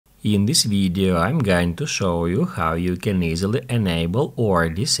In this video, I'm going to show you how you can easily enable or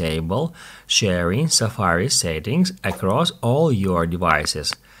disable sharing Safari settings across all your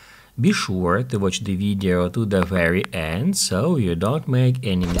devices. Be sure to watch the video to the very end so you don't make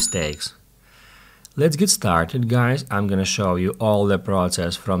any mistakes. Let's get started, guys. I'm gonna show you all the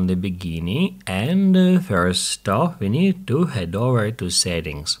process from the beginning, and first off we need to head over to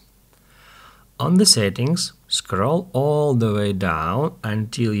settings. On the settings, scroll all the way down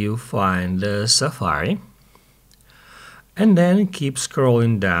until you find Safari, and then keep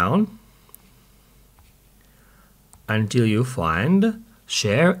scrolling down until you find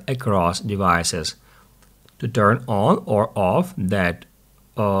Share Across Devices. To turn on or off that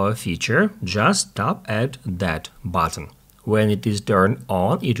feature, just tap at that button. When it is turned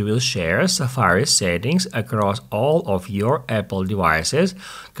on, it will share Safari settings across all of your Apple devices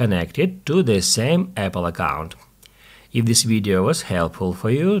connected to the same Apple account. If this video was helpful for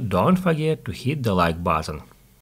you, don't forget to hit the like button.